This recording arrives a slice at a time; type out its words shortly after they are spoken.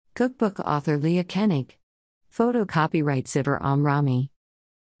Cookbook author Leah Koenig. Photo copyright Ziver Amrami.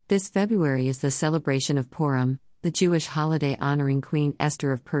 This February is the celebration of Purim, the Jewish holiday honoring Queen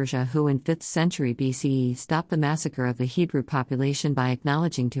Esther of Persia, who in 5th century BCE stopped the massacre of the Hebrew population by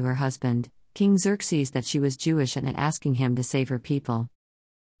acknowledging to her husband, King Xerxes, that she was Jewish and asking him to save her people.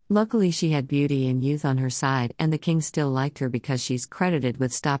 Luckily, she had beauty and youth on her side, and the king still liked her because she's credited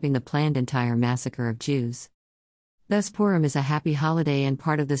with stopping the planned entire massacre of Jews. Thus, Purim is a happy holiday, and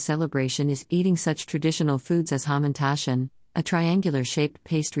part of the celebration is eating such traditional foods as hamantashen, a triangular-shaped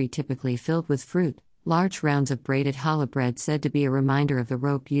pastry typically filled with fruit, large rounds of braided challah bread said to be a reminder of the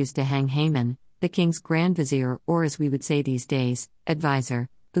rope used to hang Haman, the king's grand vizier, or as we would say these days, advisor,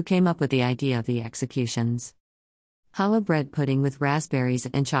 who came up with the idea of the executions. Challah bread pudding with raspberries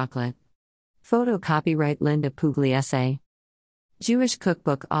and chocolate. Photo copyright Linda Pugliese. Jewish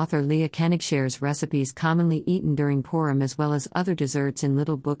cookbook author Leah Koenig shares recipes commonly eaten during Purim as well as other desserts in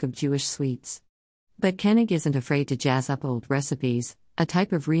Little Book of Jewish Sweets. But Koenig isn't afraid to jazz up old recipes, a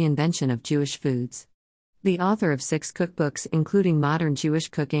type of reinvention of Jewish foods. The author of 6 cookbooks including Modern Jewish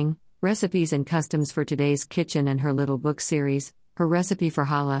Cooking, Recipes and Customs for Today's Kitchen, and her Little Book series, her recipe for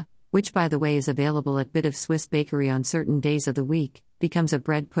challah, which by the way is available at Bit of Swiss Bakery on certain days of the week, becomes a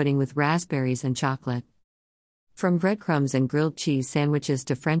bread pudding with raspberries and chocolate. From breadcrumbs and grilled cheese sandwiches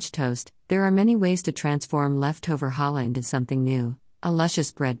to French toast, there are many ways to transform leftover challah into something new. A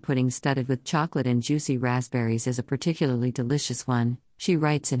luscious bread pudding studded with chocolate and juicy raspberries is a particularly delicious one, she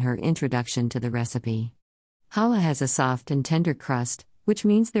writes in her introduction to the recipe. Challah has a soft and tender crust, which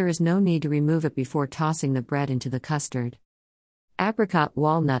means there is no need to remove it before tossing the bread into the custard. Apricot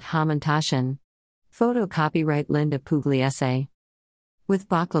walnut hamantashen. Photo copyright Linda Pugliese. With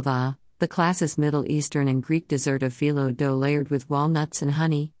baklava, the classic Middle Eastern and Greek dessert of phyllo dough layered with walnuts and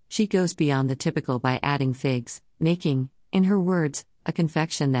honey, she goes beyond the typical by adding figs, making, in her words, a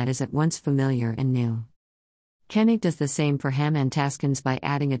confection that is at once familiar and new. Koenig does the same for hamantaskens by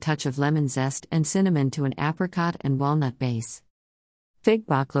adding a touch of lemon zest and cinnamon to an apricot and walnut base. Fig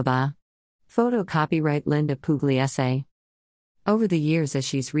baklava. Photo copyright Linda Pugliese. Over the years, as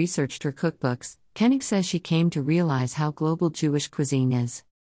she's researched her cookbooks, Koenig says she came to realize how global Jewish cuisine is.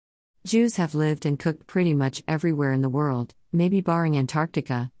 Jews have lived and cooked pretty much everywhere in the world, maybe barring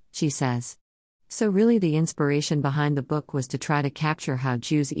Antarctica, she says. So really the inspiration behind the book was to try to capture how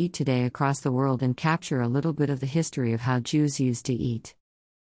Jews eat today across the world and capture a little bit of the history of how Jews used to eat.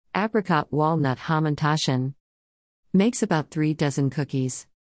 Apricot walnut hamantashen. Makes about 3 dozen cookies.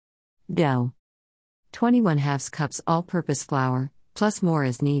 Dough. 21/2 cups all-purpose flour, plus more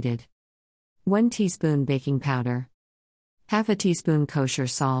as needed. 1 teaspoon baking powder. Half a teaspoon kosher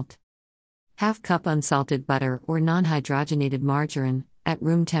salt. Half cup unsalted butter or non-hydrogenated margarine, at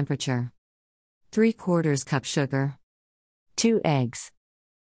room temperature. 3/4 cup sugar. 2 eggs.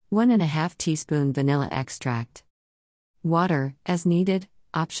 1½ teaspoon vanilla extract. Water, as needed,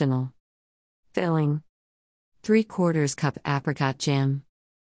 optional. Filling. 3/4 cup apricot jam.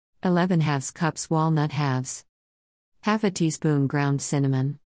 11/2 cups walnut halves. Half a teaspoon ground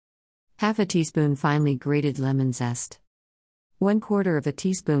cinnamon. Half a teaspoon finely grated lemon zest. 1/4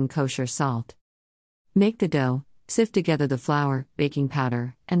 teaspoon kosher salt. Make the dough, sift together the flour, baking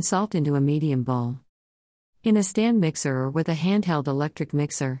powder, and salt into a medium bowl. In a stand mixer or with a handheld electric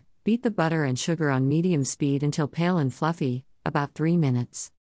mixer, beat the butter and sugar on medium speed until pale and fluffy, about 3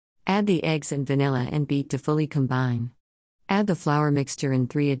 minutes. Add the eggs and vanilla and beat to fully combine. Add the flour mixture in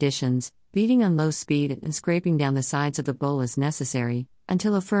 3 additions, beating on low speed and scraping down the sides of the bowl as necessary,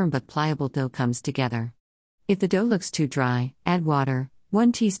 until a firm but pliable dough comes together. If the dough looks too dry, add water,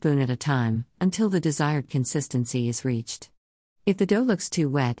 1 teaspoon at a time, until the desired consistency is reached. If the dough looks too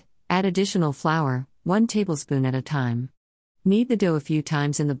wet, add additional flour, 1 tablespoon at a time. Knead the dough a few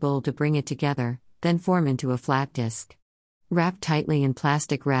times in the bowl to bring it together, then form into a flat disc. Wrap tightly in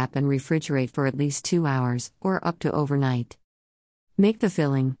plastic wrap and refrigerate for at least 2 hours, or up to overnight. Make the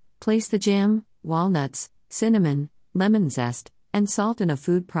filling, place the jam, walnuts, cinnamon, lemon zest, and salt in a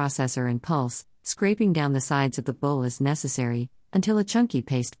food processor and pulse, scraping down the sides of the bowl as necessary, until a chunky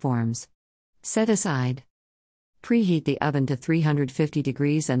paste forms. Set aside. Preheat the oven to 350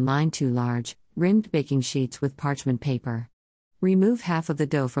 degrees and line 2 large, rimmed baking sheets with parchment paper. Remove half of the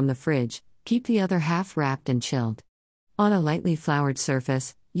dough from the fridge, keep the other half wrapped and chilled. On a lightly floured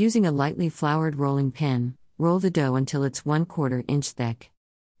surface, using a lightly floured rolling pin, roll the dough until it's 1/4 inch thick.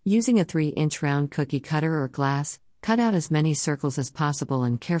 Using a 3-inch round cookie cutter or glass, cut out as many circles as possible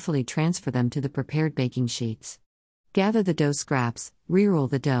and carefully transfer them to the prepared baking sheets. Gather the dough scraps, re-roll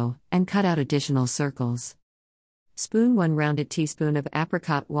the dough, and cut out additional circles. Spoon 1 rounded teaspoon of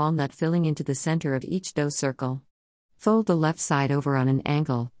apricot walnut filling into the center of each dough circle. Fold the left side over on an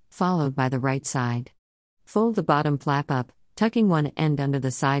angle, followed by the right side. Fold the bottom flap up, tucking one end under the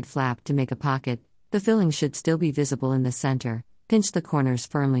side flap to make a pocket. The filling should still be visible in the center. Pinch the corners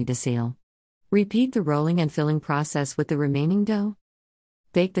firmly to seal. Repeat the rolling and filling process with the remaining dough.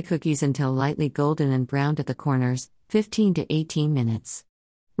 Bake the cookies until lightly golden and browned at the corners, 15 to 18 minutes.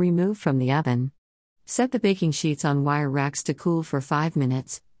 Remove from the oven. Set the baking sheets on wire racks to cool for 5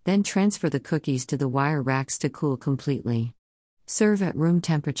 minutes, then transfer the cookies to the wire racks to cool completely. Serve at room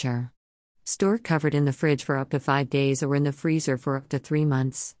temperature. Store covered in the fridge for up to 5 days or in the freezer for up to 3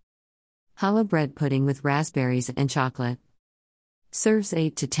 months. Challah bread pudding with raspberries and chocolate. Serves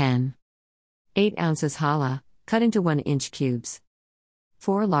 8 to 10. 8 ounces challah, cut into 1-inch cubes.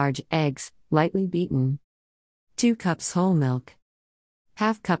 4 large eggs, lightly beaten. 2 cups whole milk.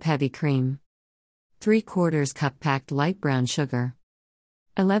 Half cup heavy cream. 3/4 cup packed light brown sugar.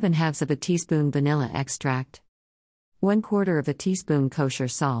 11/2 of a teaspoon vanilla extract. 1/4 of a teaspoon kosher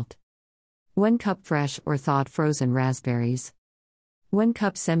salt. 1 cup fresh or thawed frozen raspberries. 1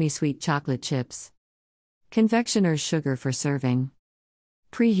 cup semi-sweet chocolate chips. Confectioner's sugar for serving.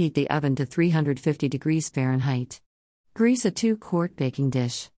 Preheat the oven to 350 degrees Fahrenheit. Grease a 2-quart baking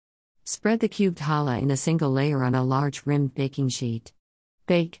dish. Spread the cubed challah in a single layer on a large rimmed baking sheet.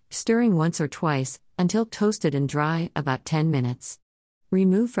 Bake, stirring once or twice, until toasted and dry, about 10 minutes.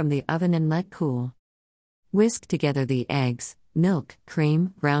 Remove from the oven and let cool. Whisk together the eggs, milk,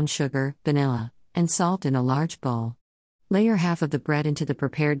 cream, brown sugar, vanilla, and salt in a large bowl. Layer half of the bread into the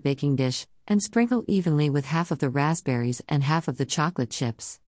prepared baking dish, and sprinkle evenly with half of the raspberries and half of the chocolate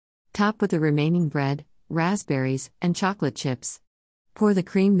chips. Top with the remaining bread, raspberries, and chocolate chips. Pour the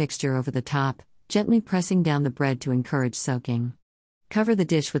cream mixture over the top, gently pressing down the bread to encourage soaking. Cover the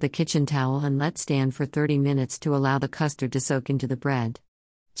dish with a kitchen towel and let stand for 30 minutes to allow the custard to soak into the bread.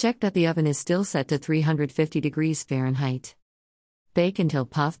 Check that the oven is still set to 350 degrees Fahrenheit. Bake until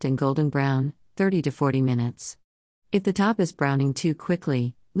puffed and golden brown, 30 to 40 minutes. If the top is browning too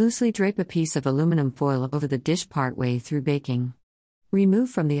quickly, loosely drape a piece of aluminum foil over the dish partway through baking. Remove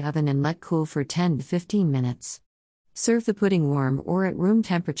from the oven and let cool for 10 to 15 minutes. Serve the pudding warm or at room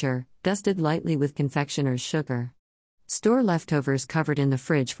temperature, dusted lightly with confectioner's sugar. Store leftovers covered in the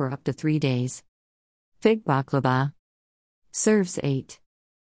fridge for up to 3 days. Fig baklava. Serves 8.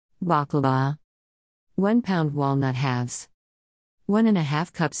 Baklava. 1 pound walnut halves.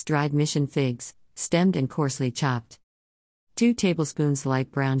 1½ cups dried mission figs, stemmed and coarsely chopped. 2 tablespoons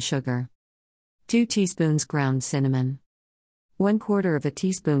light brown sugar. 2 teaspoons ground cinnamon. 1/4 of a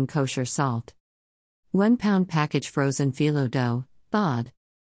teaspoon kosher salt. 1 pound package frozen phyllo dough, thawed.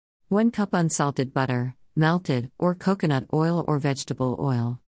 1 cup unsalted butter, melted, or coconut oil or vegetable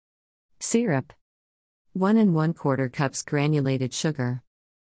oil. Syrup. 1 1/4 cups granulated sugar.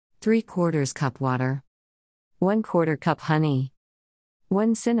 3/4 cup water. 1/4 cup honey.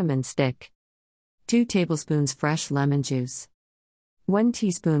 1 cinnamon stick. 2 tablespoons fresh lemon juice. 1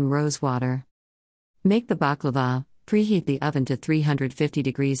 teaspoon rose water. Make the baklava. Preheat the oven to 350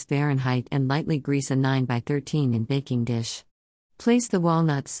 degrees Fahrenheit and lightly grease a 9x13 in baking dish. Place the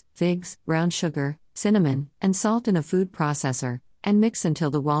walnuts, figs, brown sugar, cinnamon, and salt in a food processor, and mix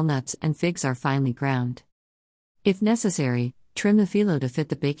until the walnuts and figs are finely ground. If necessary, trim the phyllo to fit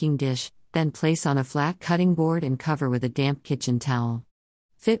the baking dish, then place on a flat cutting board and cover with a damp kitchen towel.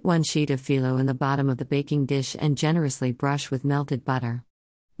 Fit 1 sheet of phyllo in the bottom of the baking dish and generously brush with melted butter.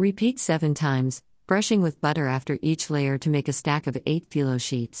 Repeat 7 times, brushing with butter after each layer to make a stack of 8 phyllo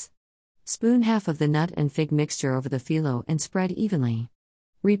sheets. Spoon half of the nut and fig mixture over the phyllo and spread evenly.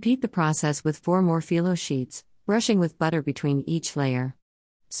 Repeat the process with 4 more phyllo sheets, brushing with butter between each layer.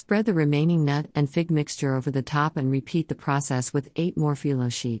 Spread the remaining nut and fig mixture over the top and repeat the process with 8 more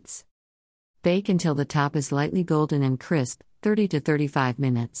phyllo sheets. Bake until the top is lightly golden and crisp, 30 to 35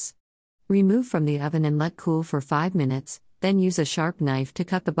 minutes. Remove from the oven and let cool for 5 minutes, then use a sharp knife to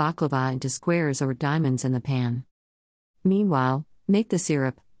cut the baklava into squares or diamonds in the pan. Meanwhile, make the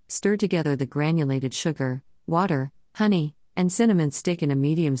syrup, stir together the granulated sugar, water, honey, and cinnamon stick in a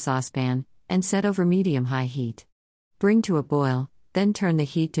medium saucepan, and set over medium-high heat. Bring to a boil, then turn the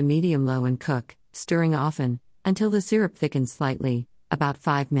heat to medium-low and cook, stirring often, until the syrup thickens slightly, about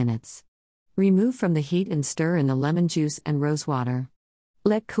 5 minutes. Remove from the heat and stir in the lemon juice and rose water.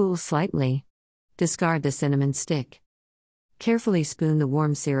 Let cool slightly. Discard the cinnamon stick. Carefully spoon the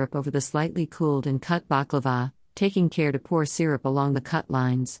warm syrup over the slightly cooled and cut baklava, taking care to pour syrup along the cut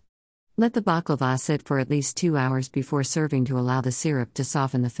lines. Let the baklava sit for at least 2 hours before serving to allow the syrup to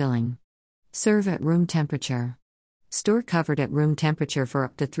soften the filling. Serve at room temperature. Store covered at room temperature for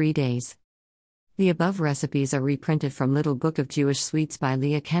up to 3 days. The above recipes are reprinted from Little Book of Jewish Sweets by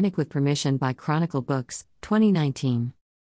Leah Koenig with permission by Chronicle Books, 2019.